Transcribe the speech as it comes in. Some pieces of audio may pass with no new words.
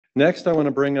Next, I want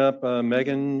to bring up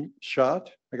Meghan Schott.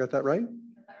 I got that right?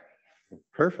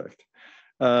 Perfect.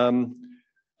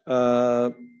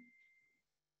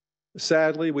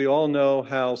 Sadly, we all know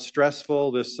how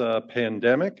stressful this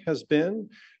pandemic has been.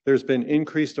 There's been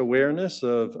increased awareness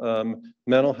of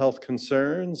mental health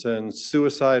concerns and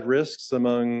suicide risks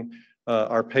among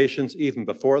our patients even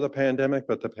before the pandemic,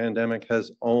 but the pandemic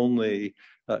has only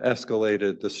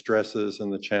escalated the stresses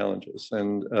and the challenges.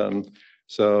 And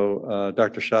so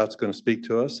Dr. Schott's going to speak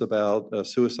to us about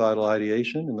suicidal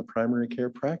ideation in the primary care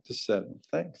practice setting.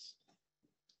 Thanks.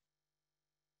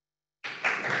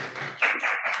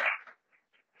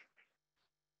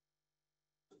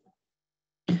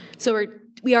 So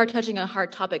we are touching a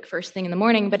hard topic first thing in the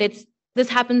morning, but this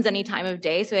happens any time of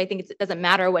day. So I think it doesn't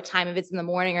matter what time, if it's in the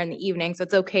morning or in the evening. So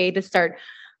it's okay to start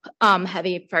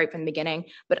heavy right from the beginning.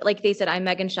 But like they said, I'm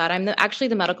Meghan Schott. I'm actually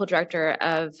the medical director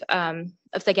of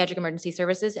psychiatric emergency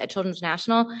services at Children's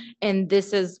National, and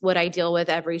this is what I deal with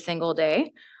every single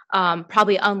day.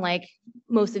 Probably unlike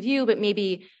most of you, but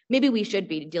maybe we should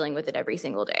be dealing with it every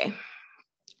single day.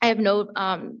 I have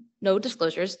no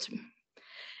disclosures.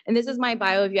 And this is my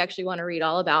bio if you actually want to read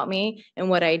all about me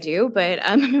and what I do, but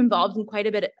I'm involved in quite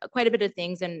a bit of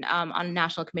things and on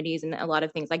national committees and a lot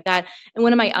of things like that. And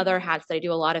one of my other hats that I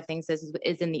do a lot of things is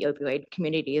in the opioid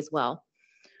community as well.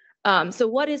 So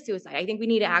what is suicide? I think we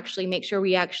need to actually make sure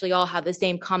we actually all have the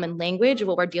same common language of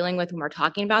what we're dealing with when we're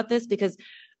talking about this, because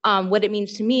what it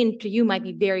means to me and to you might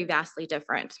be very vastly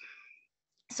different.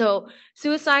 So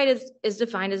suicide is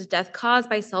defined as death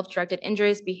caused by self-directed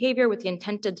injurious behavior with the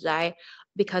intent to die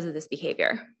because of this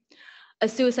behavior. A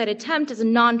suicide attempt is a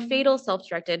non-fatal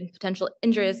self-directed potential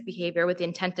injurious behavior with the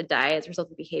intent to die as a result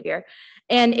of the behavior.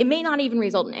 And it may not even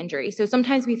result in injury. So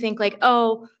sometimes we think like,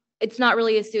 oh, it's not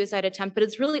really a suicide attempt, but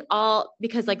it's really all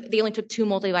because like they only took 2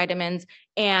 multivitamins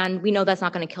and we know that's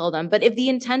not going to kill them. But if the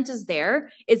intent is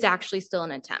there, it's actually still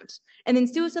an attempt. And then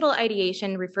suicidal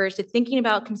ideation refers to thinking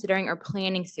about, considering, or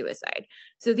planning suicide.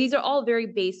 So these are all very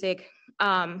basic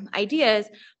ideas,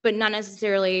 but not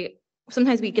necessarily.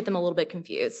 Sometimes we get them a little bit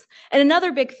confused. And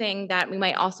another big thing that we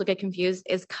might also get confused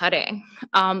is cutting.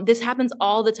 This happens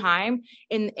all the time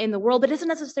in the world, but it doesn't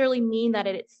necessarily mean that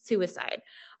it's suicide.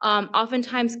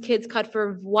 Oftentimes kids cut for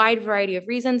a wide variety of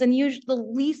reasons, and usually the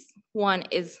least one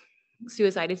is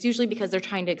suicide. It's usually because they're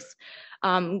trying to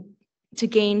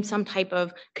gain some type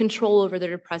of control over the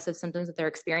depressive symptoms that they're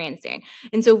experiencing.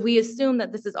 And so we assume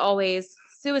that this is always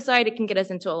suicide. It can get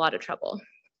us into a lot of trouble.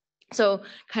 So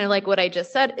kind of like what I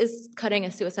just said is cutting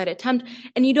a suicide attempt,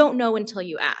 and you don't know until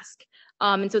you ask.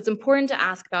 And so it's important to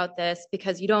ask about this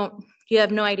because you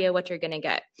have no idea what you're going to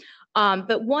get.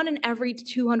 But 1 in every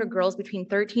 200 girls between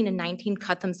 13 and 19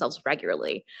 cut themselves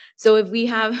regularly. So if we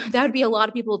have, that would be a lot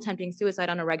of people attempting suicide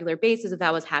on a regular basis if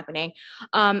that was happening.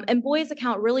 And boys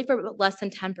account really for less than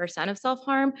 10% of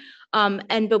self-harm.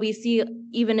 But we see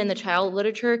even in the child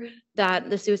literature that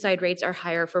the suicide rates are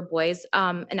higher for boys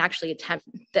and actually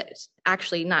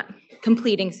not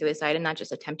completing suicide and not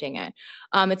just attempting it.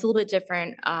 It's a little bit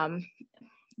different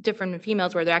in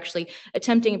females where they're actually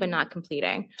attempting but not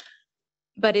completing.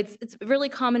 But it's really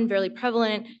common, very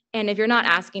prevalent. And if you're not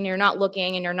asking, you're not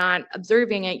looking, and you're not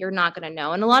observing it, you're not going to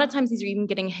know. And a lot of times these are even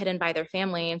getting hidden by their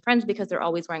family and friends because they're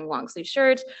always wearing long sleeve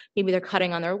shirts. Maybe they're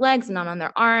cutting on their legs and not on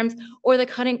their arms, or the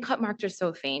cut marks are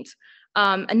so faint.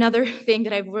 Another thing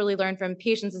that I've really learned from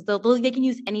patients is they can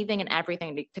use anything and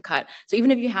everything to cut. So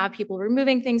even if you have people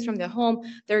removing things from their home,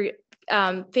 their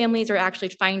families are actually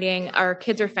finding, our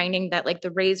kids are finding that like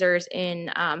the razors in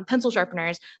pencil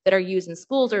sharpeners that are used in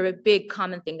schools are a big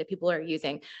common thing that people are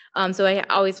using. So I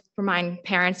always remind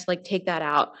parents to like take that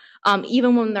out.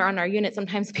 Even when they're on our unit,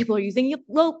 sometimes people are using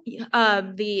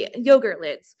the yogurt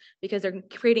lids because they're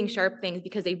creating sharp things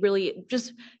because they really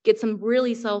just get some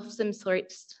really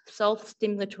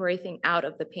self-stimulatory thing out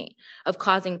of the pain, of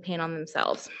causing pain on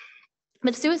themselves.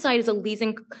 But suicide is a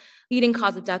leading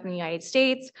cause of death in the United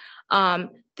States. And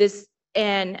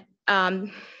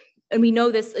we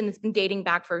know this, and it's been dating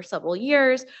back for several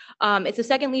years. It's the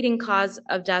 2nd leading cause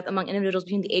of death among individuals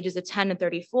between the ages of 10 and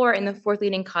 34, and the 4th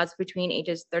leading cause between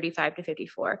ages 35 to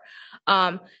 54.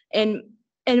 And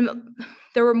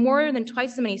there were more than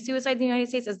twice as many suicides in the United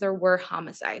States as there were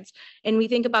homicides. And we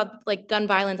think about like gun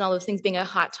violence, all those things being a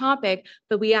hot topic,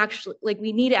 but we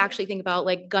need to actually think about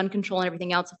like gun control and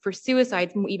everything else for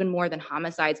suicides even more than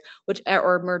homicides,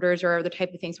 or murders or the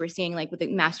type of things we're seeing like with the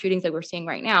mass shootings that we're seeing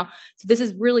right now. So this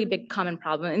is really big common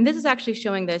problem. And this is actually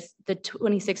showing the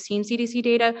 2016 CDC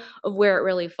data of where it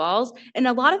really falls. And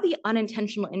a lot of the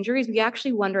unintentional injuries, we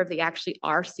actually wonder if they actually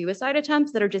are suicide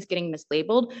attempts that are just getting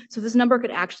mislabeled. So this number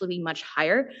could actually be much higher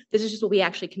higher. This is just what we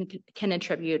actually can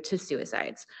attribute to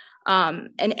suicides.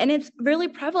 And it's really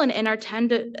prevalent in our 10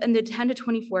 to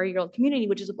 24-year-old community,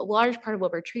 which is a large part of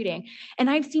what we're treating. And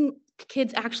I've seen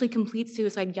kids actually complete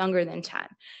suicide younger than 10.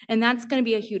 And that's going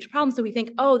to be a huge problem. So we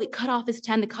think, oh, the cutoff is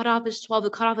 10, the cutoff is 12,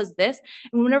 the cutoff is this.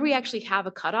 And whenever we actually have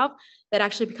a cutoff, that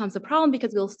actually becomes a problem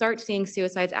because we'll start seeing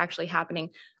suicides actually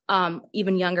happening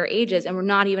even younger ages, and we're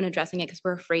not even addressing it because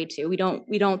we're afraid to. We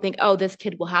don't think, oh, this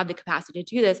kid will have the capacity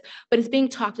to do this, but it's being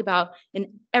talked about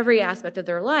in every aspect of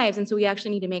their lives, and so we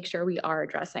actually need to make sure we are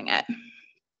addressing it.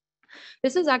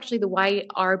 This is actually the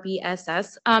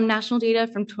YRBSS national data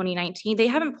from 2019. They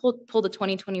haven't pulled the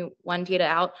 2021 data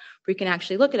out where you can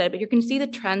actually look at it, but you can see the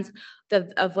trends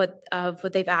of what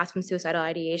they've asked from suicidal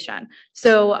ideation.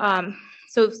 So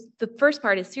the first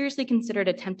part is seriously considered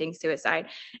attempting suicide.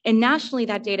 And nationally,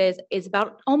 that data is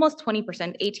about almost 20%,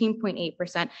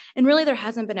 18.8%. And really, there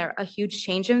hasn't been a huge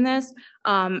change in this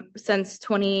since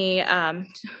it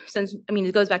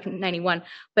goes back to 91,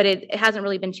 but it hasn't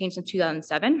really been changed since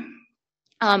 2007.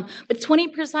 But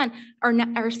 20%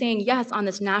 are saying yes on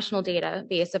this national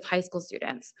database of high school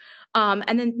students.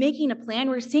 And then making a plan,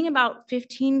 we're seeing about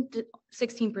 15 to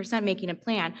 16% making a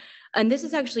plan. And this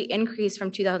is actually increased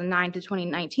from 2009 to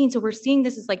 2019. So we're seeing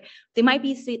this is like, they might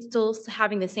be still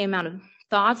having the same amount of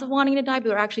thoughts of wanting to die, but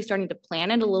they're actually starting to plan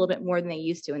it a little bit more than they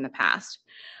used to in the past.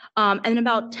 And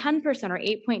about 10% or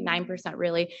 8.9%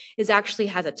 really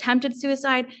has attempted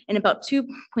suicide, and about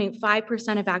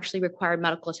 2.5% have actually required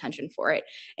medical attention for it.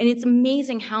 And it's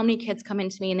amazing how many kids come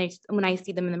into me and when I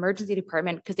see them in the emergency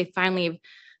department because they finally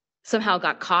somehow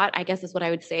got caught, I guess is what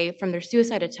I would say, from their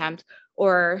suicide attempt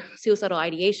or suicidal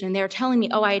ideation. And they're telling me,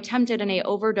 oh, I attempted and I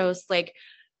overdosed like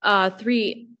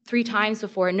three times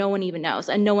before, and no one even knows.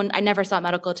 And I never sought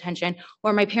medical attention,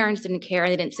 or my parents didn't care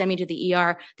and they didn't send me to the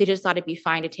ER. They just thought it'd be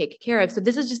fine to take care of. So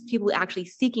this is just people actually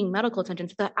seeking medical attention.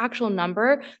 So the actual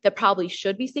number that probably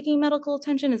should be seeking medical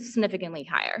attention is significantly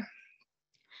higher.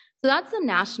 So that's the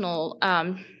national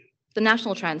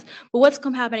trends, but what's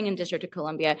happening in District of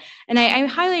Columbia? And I'm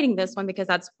highlighting this one because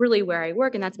that's really where I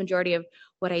work and that's majority of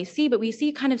what I see, but we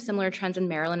see kind of similar trends in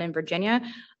Maryland and Virginia.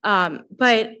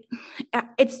 But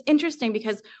it's interesting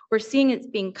because we're seeing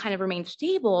it being kind of remain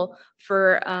stable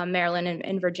for Maryland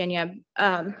and Virginia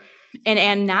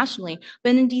and nationally.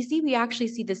 But in DC, we actually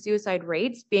see the suicide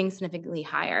rates being significantly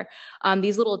higher.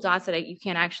 These little dots that you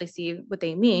can't actually see what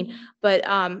they mean, but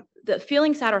the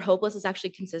feeling sad or hopeless is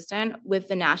actually consistent with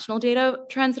the national data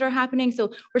trends that are happening.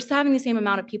 So we're still having the same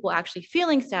amount of people actually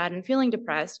feeling sad and feeling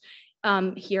depressed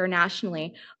here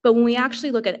nationally. But when we actually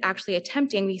look at actually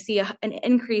attempting, we see an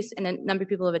increase in a number of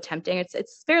people of attempting.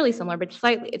 It's fairly similar, but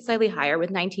it's slightly higher with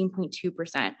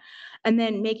 19.2%. And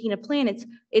then making a plan,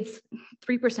 it's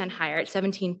 3% higher at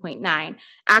 17.9.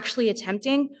 Actually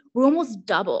attempting, we're almost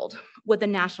doubled what the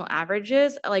national average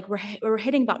is. Like we're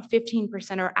hitting about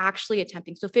 15% are actually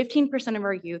attempting. So 15% of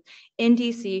our youth in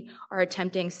DC are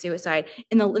attempting suicide.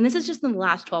 And this is just in the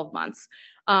last 12 months.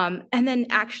 And then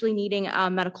actually needing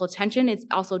medical attention, it's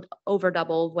also over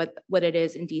double what it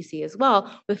is in DC as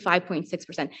well, with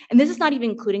 5.6%. And this is not even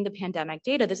including the pandemic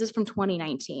data. This is from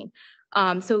 2019.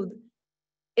 So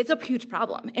it's a huge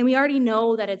problem. And we already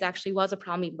know that it actually was a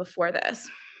problem even before this.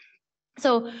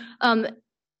 So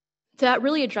to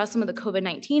really address some of the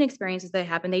COVID-19 experiences that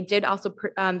happened, they did also,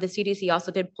 the CDC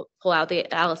also did pull out the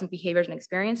Adolescent Behaviors and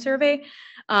Experience Survey.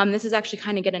 This is actually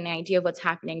kind of getting an idea of what's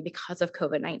happening because of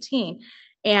COVID-19.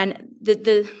 And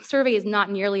the survey is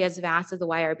not nearly as vast as the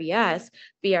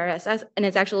BRSS, and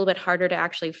it's actually a little bit harder to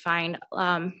actually find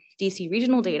DC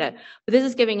regional data, but this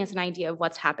is giving us an idea of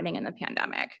what's happening in the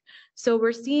pandemic. So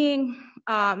we're seeing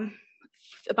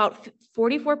about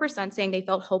 44% saying they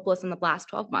felt hopeless in the last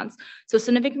 12 months, so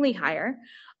significantly higher.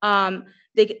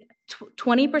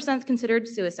 20% considered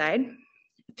suicide,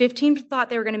 15%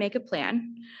 thought they were going to make a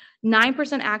plan,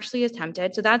 9% actually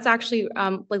attempted, so that's actually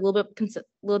like a little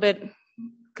bit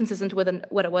consistent with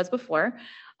what it was before.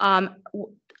 A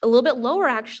little bit lower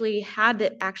actually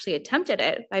attempted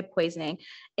it by poisoning,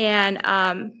 and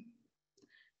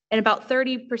about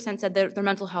 30% said that their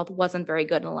mental health wasn't very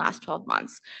good in the last 12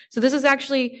 months. So this is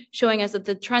actually showing us that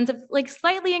the trends have like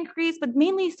slightly increased, but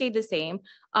mainly stayed the same.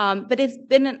 But it's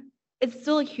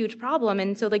still a huge problem.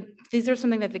 And so like these are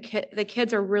something that the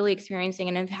kids are really experiencing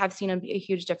and have seen a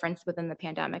huge difference within the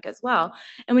pandemic as well.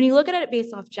 And when you look at it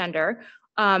based off gender,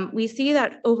 we see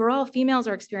that overall females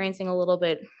are experiencing a little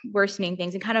bit worsening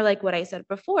things, and kind of like what I said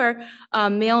before,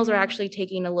 males are actually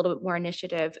taking a little bit more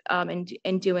initiative and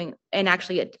doing and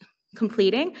actually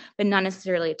completing, but not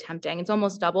necessarily attempting. It's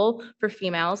almost double for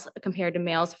females compared to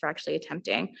males for actually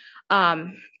attempting.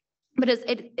 But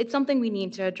it's something we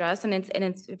need to address, and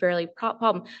it's a very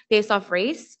problem based off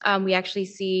race. We actually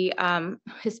see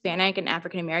Hispanic and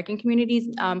African American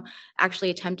communities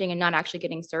actually attempting and not actually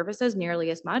getting services nearly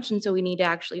as much, and so we need to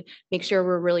actually make sure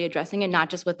we're really addressing it, not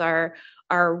just with our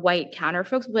white counter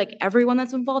folks, but like everyone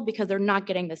that's involved, because they're not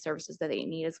getting the services that they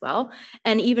need as well.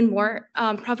 And even more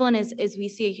prevalent is we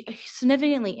see a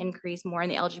significantly increase more in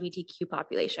the LGBTQ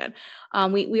population.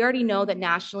 We already know that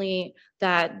nationally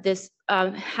that this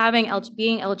being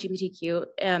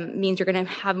LGBTQ means you're going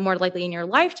to have more likely in your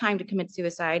lifetime to commit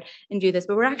suicide and do this,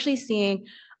 but we're actually seeing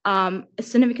a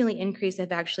significantly increase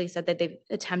have actually said that they've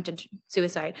attempted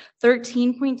suicide.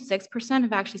 13.6%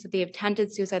 have actually said they've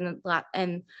attempted suicide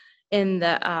in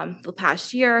the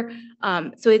past year.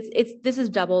 So this is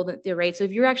double the rate. So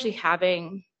if you're actually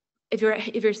if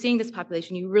you're seeing this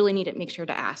population, you really need to make sure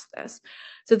to ask this.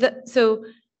 So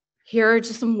here are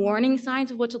just some warning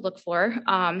signs of what to look for.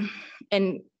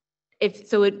 And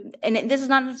this is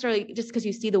not necessarily just because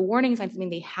you see the warning signs, I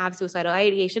mean, they have suicidal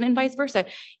ideation and vice versa.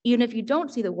 Even if you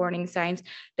don't see the warning signs,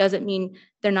 doesn't mean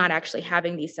they're not actually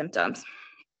having these symptoms.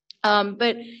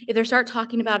 But if they start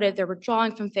talking about it, if they're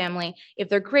withdrawing from family, if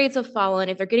their grades have fallen,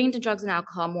 if they're getting into drugs and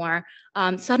alcohol more,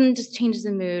 sudden just changes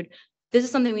in mood, this is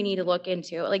something we need to look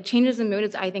into. Like changes in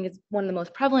mood I think is one of the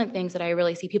most prevalent things that I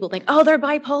really see people think, oh, they're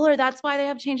bipolar, that's why they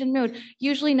have change in mood.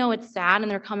 Usually no, it's sad and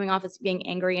they're coming off as being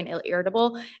angry and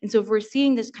irritable. And so if we're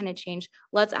seeing this kind of change,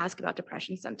 let's ask about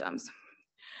depression symptoms.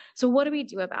 So what do we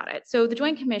do about it? So the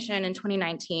Joint Commission in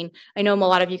 2019, I know a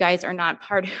lot of you guys are not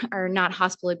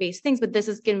hospital-based things, but this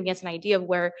is giving us an idea of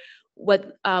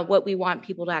what we want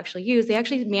people to actually use. They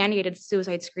actually mandated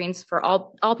suicide screens for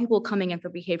all people coming in for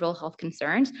behavioral health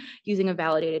concerns using a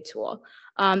validated tool.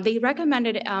 They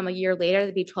recommended a year later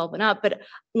to be 12 and up, but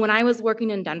when I was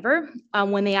working in Denver,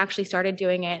 when they actually started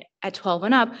doing it at 12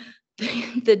 and up,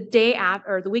 the day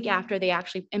after or the week after they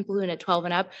actually implemented 12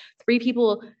 and up, 3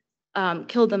 people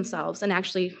killed themselves and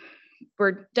actually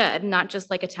were dead, not just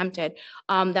like attempted,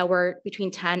 that were between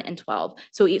 10 and 12.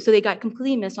 So they got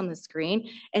completely missed on the screen,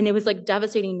 and it was like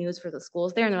devastating news for the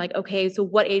schools there. And they're like, okay, so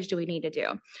what age do we need to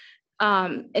do?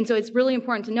 And so it's really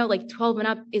important to know, like 12 and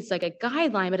up is like a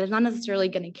guideline, but it's not necessarily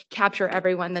going to capture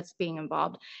everyone that's being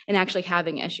involved and actually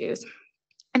having issues.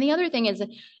 And the other thing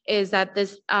is that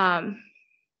this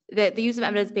the use of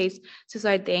evidence-based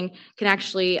suicide thing can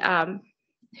actually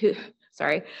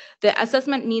the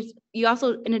assessment needs, you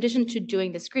also, in addition to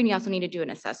doing the screen, you also need to do an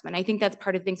assessment. I think that's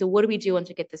part of the thing. So what do we do once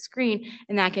we get the screen?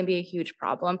 And that can be a huge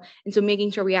problem. And so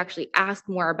making sure we actually ask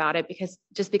more about it, because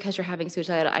just because you're having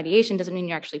suicidal ideation doesn't mean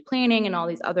you're actually planning and all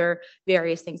these other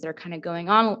various things that are kind of going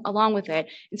on along with it.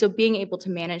 And so being able to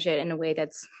manage it in a way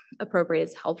that's appropriate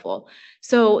is helpful.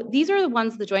 So these are the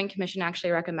ones the Joint Commission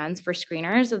actually recommends for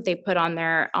screeners that they put on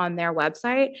their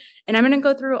website. And I'm going to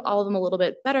go through all of them a little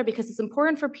bit better because it's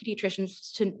important for pediatricians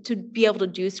to be able to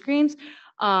do screens,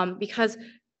 because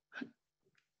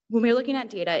when we're looking at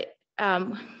data,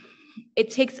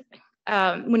 it takes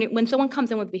when someone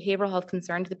comes in with behavioral health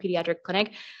concern to the pediatric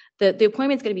clinic, the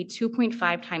appointment is going to be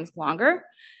 2.5 times longer.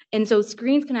 And so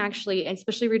screens can actually,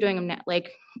 especially if you're doing them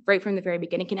like right from the very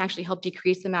beginning, can actually help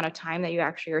decrease the amount of time that you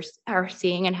actually are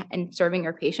seeing and serving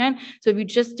your patient. So if you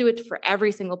just do it for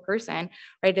every single person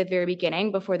right at the very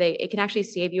beginning before it can actually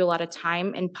save you a lot of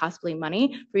time and possibly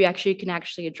money, where you can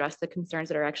actually address the concerns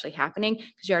that are actually happening,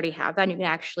 because you already have that and you can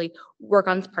actually work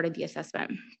on part of the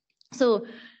assessment. So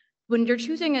when you're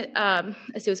choosing a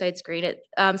suicide screen,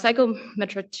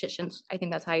 psychometricians, I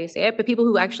think that's how you say it, but people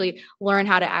who actually learn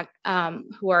how to act,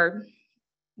 who are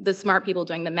the smart people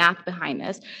doing the math behind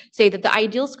this, say that the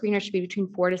ideal screener should be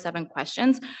between 4 to 7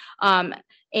 questions.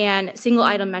 And single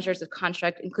item measures of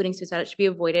construct, including suicide, should be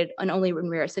avoided and only in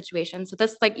rare situations. So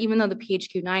that's like, even though the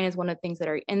PHQ-9 is one of the things that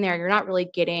are in there, you're not really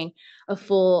getting a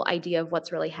full idea of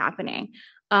what's really happening.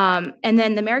 And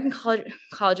then the American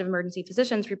College of Emergency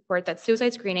Physicians report that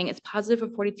suicide screening is positive for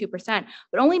 42%,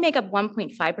 but only make up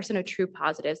 1.5% of true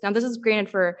positives. Now, this is granted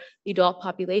for the adult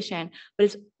population,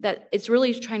 but it's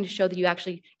really trying to show that you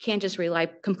actually can't just rely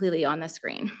completely on the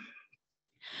screen.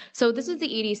 So this is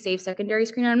the ED safe secondary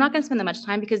screen. I'm not going to spend that much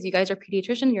time because you guys are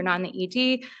pediatricians, you're not in the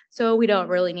ED, so we don't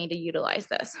really need to utilize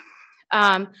this.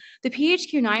 The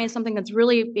PHQ-9 is something that's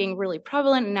being really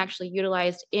prevalent and actually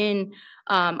utilized in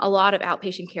a lot of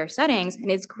outpatient care settings,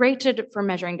 and it's great for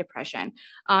measuring depression.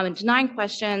 It's 9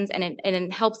 questions, and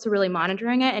it helps to really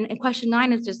monitoring it. And question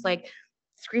 9 is just like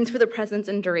screens for the presence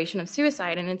and duration of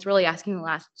suicide, and it's really asking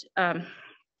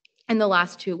in the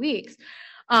last 2 weeks.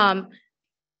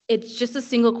 it's just a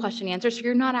single question answer. So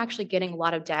you're not actually getting a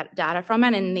lot of data from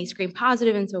it, and they screen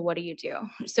positive. And so what do you do?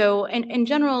 So in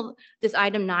general, this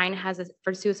item 9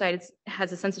 for suicide,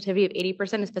 has a sensitivity of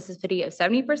 80%, a specificity of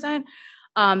 70%.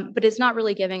 But it's not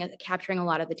really capturing a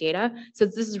lot of the data. So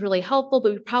this is really helpful,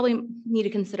 but we probably need to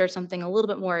consider something a little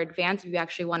bit more advanced if you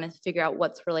actually want to figure out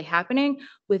what's really happening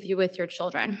with your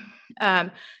children.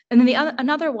 And then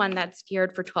another one that's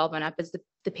geared for 12 and up is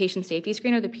the patient safety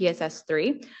screener, the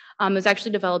PSS3. It was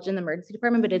actually developed in the emergency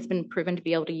department, but it's been proven to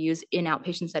be able to use in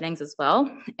outpatient settings as well.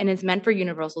 And it's meant for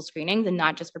universal screenings and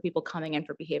not just for people coming in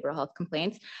for behavioral health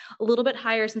complaints. A little bit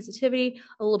higher sensitivity,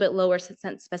 a little bit lower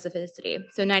specificity.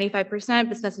 So 95%,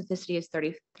 but specificity is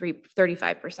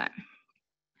 35%.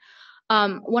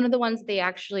 One of the ones they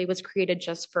actually was created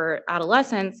just for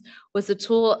adolescents was a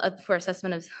tool for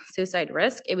assessment of suicide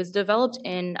risk. It was developed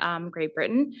in Great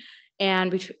Britain,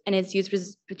 and it's used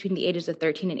between the ages of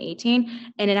 13 and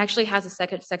 18. And it actually has a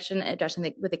second section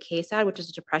addressing with a KSAD, which is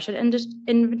a depression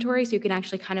inventory. So you can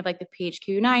actually kind of like the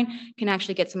PHQ-9 can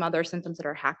actually get some other symptoms that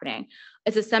are happening.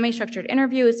 It's a semi-structured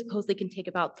interview. It supposedly can take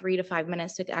about 3 to 5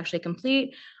 minutes to actually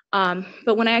complete.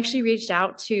 But when I actually reached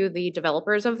out to the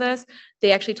developers of this,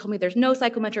 they actually told me there's no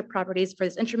psychometric properties for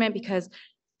this instrument because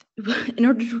in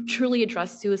order to truly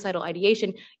address suicidal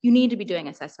ideation, you need to be doing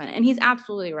assessment. And he's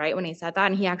absolutely right when he said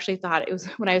that. And he actually thought it was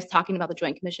when I was talking about the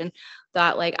Joint Commission,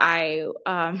 thought like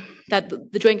that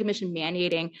the Joint Commission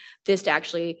mandating this to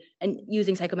actually and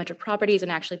using psychometric properties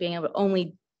and actually being able to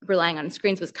only relying on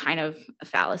screens was kind of a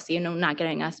fallacy and not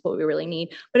getting us what we really need.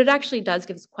 But it actually does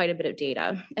give us quite a bit of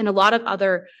data. And a lot of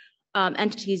other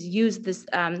entities use this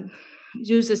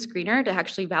screener to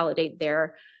actually validate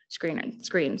their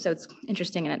screen. So it's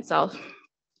interesting in itself.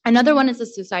 Another one is the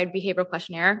Suicide Behavioral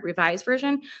Questionnaire revised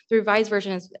version. The revised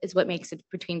version is what makes it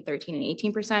between 13 and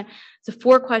 18%. It's a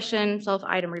 4-question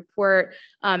self-item report,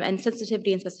 and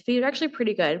sensitivity and specificity are actually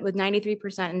pretty good with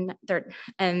 93%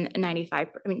 and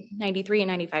 93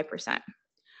 and 95%.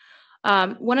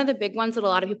 One of the big ones that a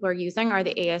lot of people are using are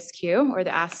the ASQ, or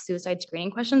the Ask Suicide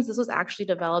Screening Questions. This was actually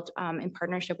developed in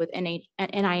partnership with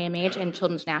NIMH and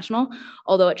Children's National,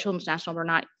 although at Children's National we're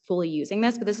not fully using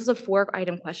this, but this is a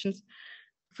 4-item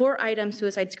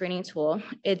suicide screening tool.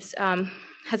 It's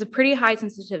has a pretty high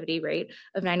sensitivity rate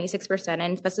of 96%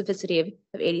 and specificity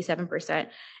of 87%,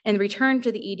 and return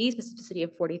to the ED specificity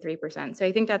of 43%. So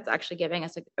I think that's actually giving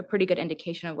us a pretty good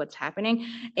indication of what's happening.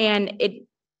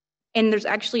 And there's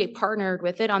actually partnered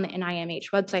with it on the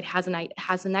NIMH website, has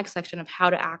the next section of how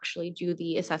to actually do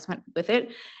the assessment with it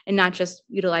and not just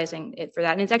utilizing it for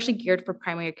that. And it's actually geared for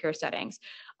primary care settings.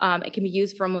 It can be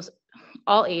used for almost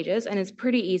all ages, and it's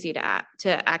pretty easy to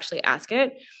actually ask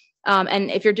it.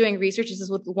 And if you're doing research, this is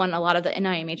what one a lot of the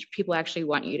NIMH people actually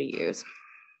want you to use.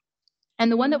 And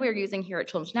the one that we're using here at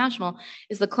Children's National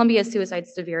is the Columbia Suicide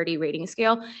Severity Rating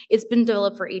Scale. It's been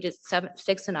developed for ages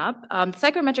 6 and up.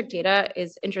 Psychometric data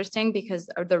is interesting because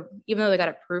even though they got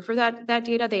approved for that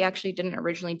data, they actually didn't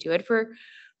originally do it for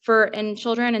in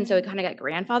children, and so it kind of got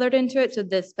grandfathered into it. So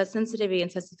the specificity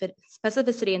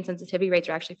and sensitivity rates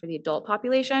are actually for the adult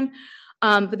population.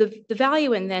 But the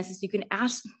value in this is you can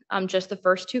ask just the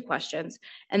first 2 questions,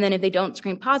 and then if they don't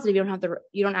screen positive,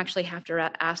 you don't actually have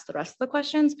to ask the rest of the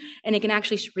questions, and it can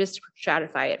actually risk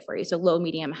stratify it for you, so low,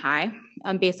 medium, high,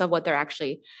 based on what they're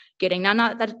actually getting.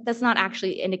 Now, that's not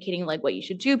actually indicating like what you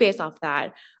should do based off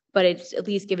that, but it's at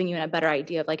least giving you a better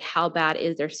idea of like how bad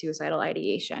is their suicidal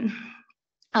ideation.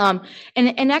 And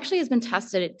actually has been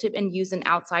tested and used in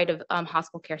outside of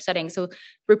hospital care settings. So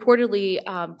reportedly,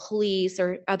 police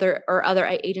or other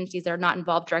agencies that are not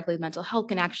involved directly with mental health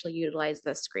can actually utilize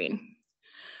this screen.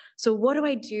 So what do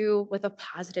I do with a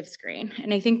positive screen?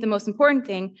 And I think the most important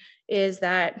thing is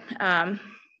that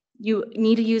you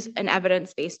need to use an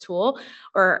evidence-based tool,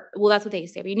 or well, that's what they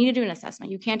say, but you need to do an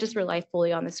assessment. You can't just rely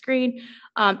fully on the screen.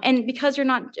 And because you're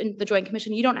not in the Joint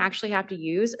Commission, you don't actually have to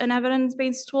use an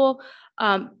evidence-based tool,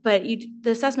 but the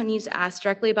assessment needs to ask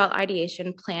directly about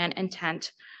ideation, plan,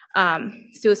 intent,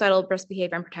 suicidal risk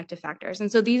behavior, and protective factors.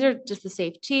 And so these are just the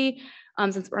safety,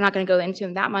 since we're not going to go into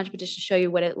them that much, but just to show you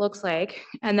what it looks like.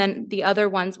 And then the other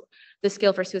ones, the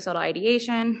scale for suicidal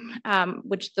ideation,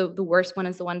 which the worst one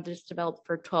is the one that's developed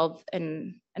for 12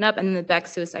 and up, and then the Beck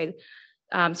suicide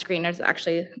screeners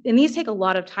actually, and these take a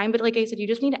lot of time, but like I said, you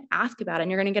just need to ask about it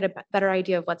and you're going to get a better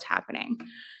idea of what's happening.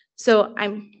 So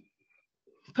I'm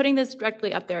putting this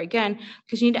directly up there again,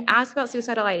 because you need to ask about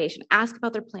suicidal ideation, ask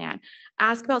about their plan,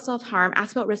 ask about self-harm,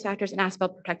 ask about risk factors, and ask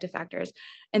about protective factors.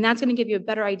 And that's going to give you a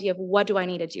better idea of what do I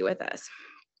need to do with this.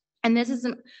 And this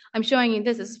isn't, I'm showing you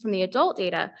this is from the adult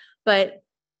data, but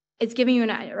it's giving you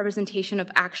a representation of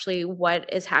actually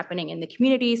what is happening in the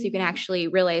community. So you can actually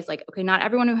realize like, okay, not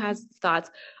everyone who has thoughts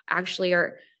actually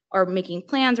are making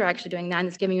plans or actually doing that. And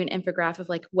it's giving you an infographic of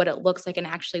like what it looks like and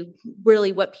actually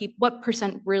really what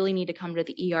percent really need to come to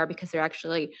the ER because they're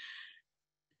actually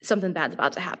something bad's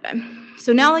about to happen.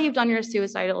 So now that you've done your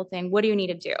suicidal thing, what do you need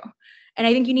to do? And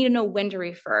I think you need to know when to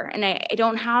refer. And I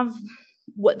don't have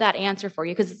that answer for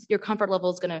you because your comfort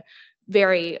level is going to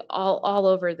vary all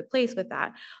over the place with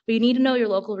that. But you need to know your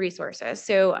local resources.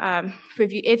 So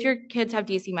if your kids have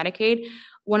DC Medicaid,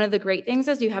 one of the great things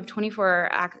is you have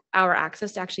 24-hour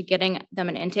access to actually getting them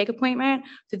an intake appointment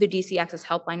through the DC Access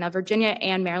Helpline. Now, Virginia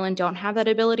and Maryland don't have that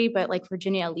ability, but like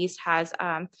Virginia at least has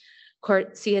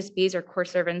court CSBs or core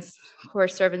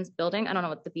servants building. I don't know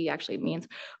what the B actually means,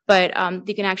 but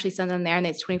you can actually send them there and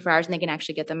it's 24 hours and they can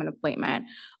actually get them an appointment.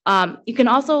 You can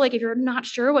also, like, if you're not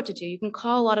sure what to do, you can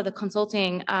call a lot of the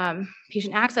consulting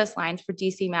patient access lines for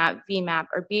DCMAP, VMAP,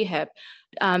 or BHIP.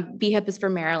 BHIP is for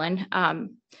Maryland,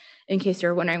 in case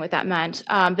you're wondering what that meant.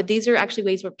 But these are actually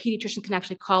ways where pediatricians can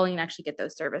actually call in and actually get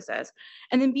those services.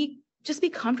 And then just be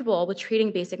comfortable with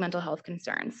treating basic mental health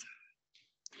concerns.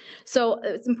 So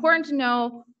it's important to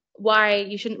know why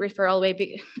you shouldn't refer all the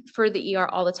way for the ER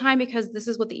all the time, because this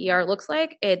is what the ER looks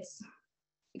like. It's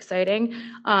exciting,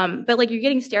 but like you're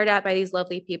getting stared at by these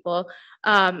lovely people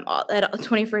at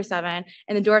 24/7,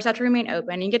 and the doors have to remain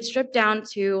open. You get stripped down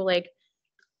to like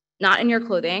not in your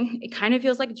clothing. It kind of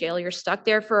feels like jail. You're stuck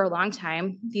there for a long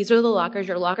time. These are the lockers.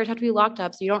 Your lockers have to be locked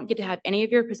up, so you don't get to have any of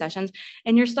your possessions,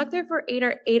 and you're stuck there for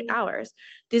 8 hours.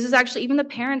 This is actually, even the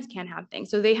parents can't have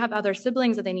things. So they have other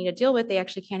siblings that they need to deal with. They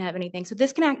actually can't have anything. So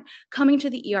this coming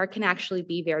to the ER can actually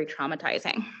be very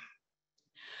traumatizing.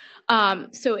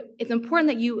 So it's important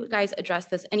that you guys address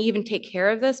this and even take care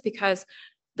of this, because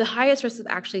the highest risk of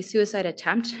actually suicide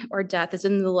attempt or death is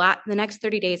in the next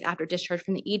 30 days after discharge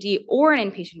from the ED or an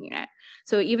inpatient unit.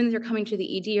 So even if you're coming to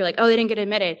the ED, you're like, oh, they didn't get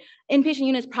admitted. Inpatient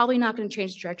unit is probably not going to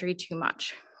change the trajectory too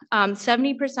much.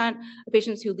 70% of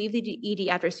patients who leave the ED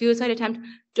after a suicide attempt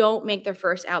don't make their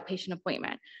first outpatient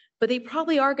appointment, but they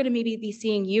probably are going to maybe be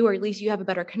seeing you, or at least you have a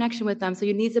better connection with them. So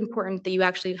it's important that you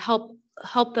actually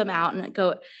help them out and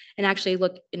go and actually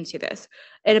look into this.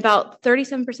 And about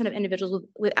 37% of individuals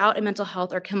without a mental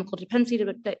health or chemical dependency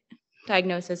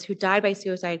diagnosis who died by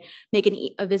suicide make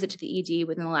a visit to the ED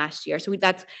within the last year. So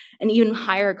that's an even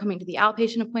higher coming to the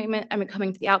outpatient appointment.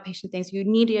 Coming to the outpatient thing. So you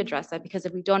need to address that, because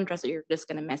if we don't address it, you're just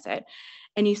going to miss it.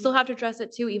 And you still have to address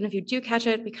it too, even if you do catch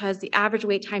it, because the average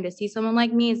wait time to see someone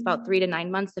like me is about 3 to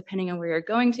 9 months, depending on where you're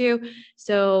going to.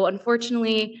 So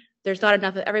unfortunately, there's not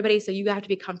enough of everybody, so you have to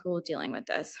be comfortable with dealing with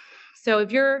this. So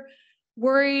if you're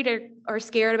worried or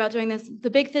scared about doing this, the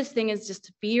biggest thing is just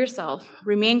to be yourself,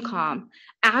 remain calm,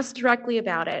 ask directly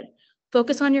about it,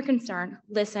 focus on your concern,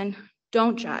 listen,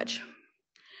 don't judge.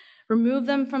 Remove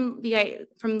them from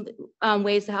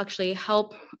ways to actually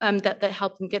help, that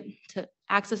help them get to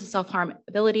access to self-harm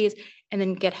abilities, and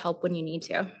then get help when you need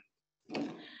to.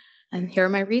 And here are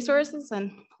my resources,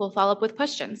 and we'll follow up with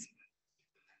questions.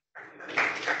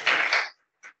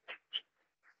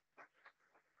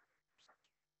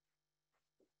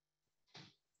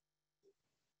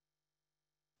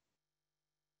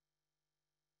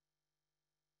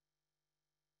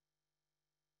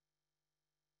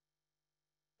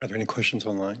 Are there any questions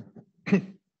online?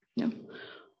 No.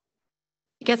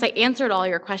 I guess I answered all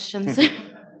your questions.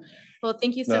 Well,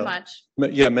 thank you so much.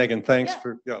 Yeah, Megan, thanks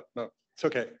for, no, it's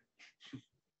okay.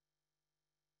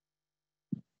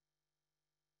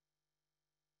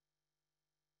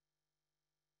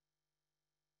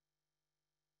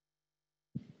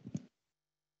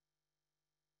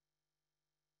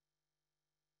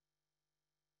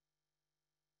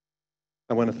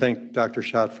 I want to thank Dr.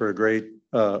 Schott for a great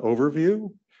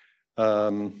overview.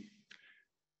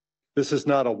 This is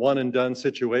not a one and done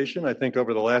situation. I think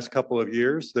over the last couple of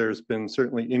years, there's been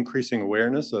certainly increasing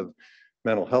awareness of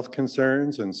mental health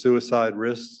concerns and suicide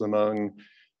risks among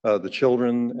the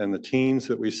children and the teens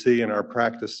that we see in our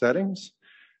practice settings.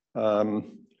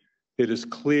 It is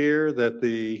clear that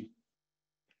the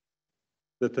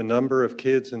number of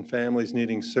kids and families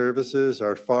needing services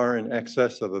are far in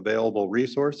excess of available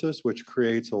resources, which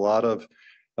creates a lot of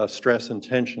stress and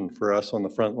tension for us on the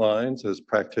front lines as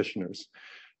practitioners.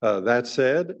 That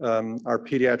said, our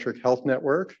Pediatric Health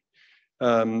Network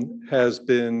has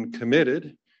been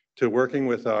committed to working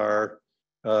with our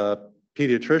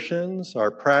pediatricians, our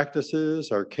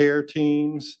practices, our care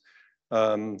teams,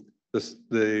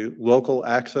 the local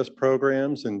access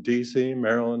programs in DC,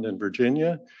 Maryland, and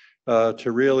Virginia,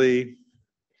 to really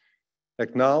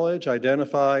acknowledge,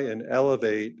 identify, and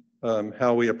elevate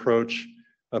how we approach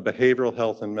behavioral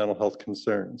health and mental health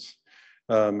concerns.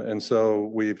 And so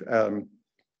we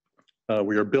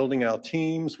are building out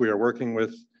teams. We are working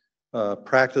with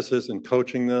practices and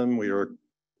coaching them. We are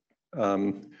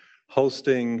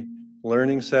hosting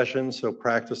learning sessions so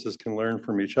practices can learn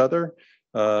from each other.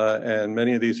 And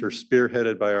many of these are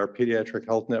spearheaded by our Pediatric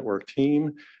Health Network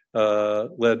team,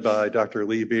 led by Dr.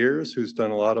 Lee Beers, who's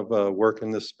done a lot of work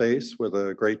in this space with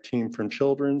a great team from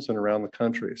Children's and around the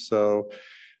country. So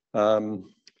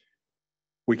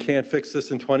we can't fix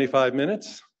this in 25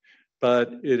 minutes,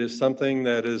 but it is something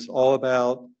that is all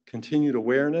about continued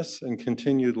awareness and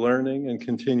continued learning and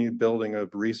continued building of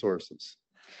resources.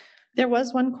 There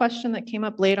was one question that came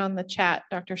up late on the chat,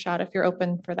 Dr. Schott, if you're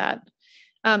open for that.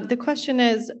 The question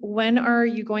is, when are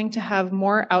you going to have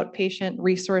more outpatient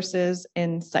resources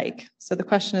in psych? So the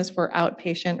question is for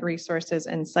outpatient resources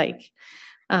in psych.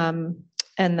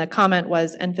 And the comment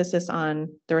was emphasis on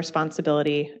the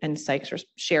responsibility and psych's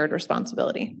shared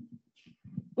responsibility.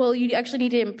 Well, you actually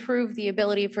need to improve the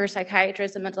ability for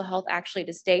psychiatrists and mental health actually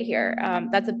to stay here.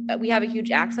 We have a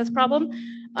huge access problem.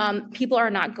 People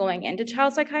are not going into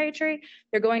child psychiatry.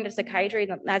 They're going to psychiatry,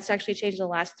 and that's actually changed in the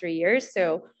last 3 years.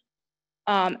 So,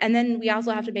 and then we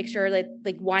also have to make sure that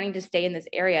like wanting to stay in this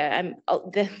area,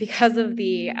 because of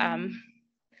the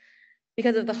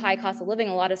high cost of living,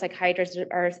 a lot of psychiatrists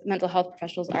or mental health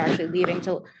professionals are actually leaving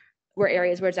to where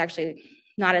areas where it's actually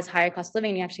not as high a cost of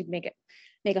living. You actually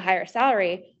make a higher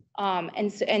salary,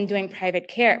 and doing private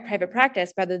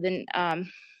practice rather than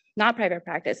not private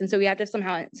practice. And so we have to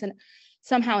somehow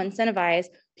incentivize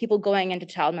people going into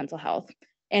child mental health.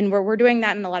 And we're doing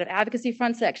that in a lot of advocacy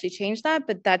fronts to actually change that,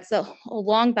 but that's a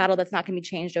long battle that's not going to be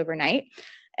changed overnight.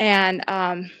 And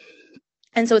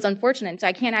so it's unfortunate. So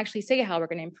I can't actually say how we're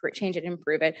going to change it,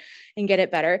 improve it, and get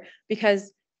it better,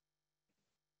 because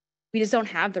we just don't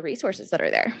have the resources that are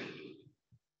there.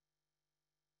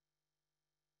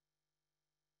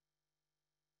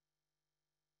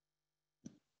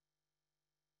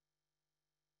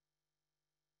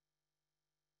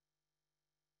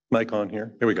 Mic on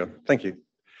here. Here we go. Thank you.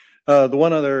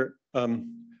 One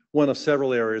of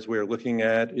several areas we are looking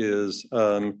at is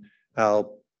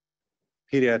how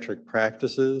pediatric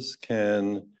practices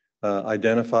can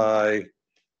identify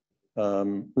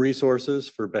resources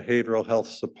for behavioral health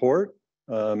support,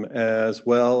 as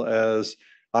well as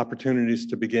opportunities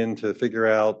to begin to figure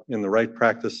out in the right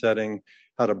practice setting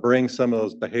how to bring some of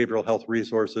those behavioral health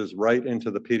resources right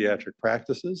into the pediatric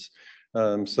practices,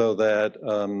 so that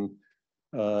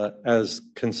as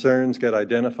concerns get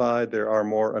identified, there are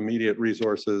more immediate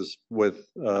resources with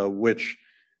which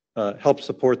help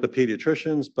support the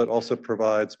pediatricians, but also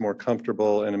provides more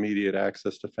comfortable and immediate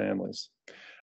access to families.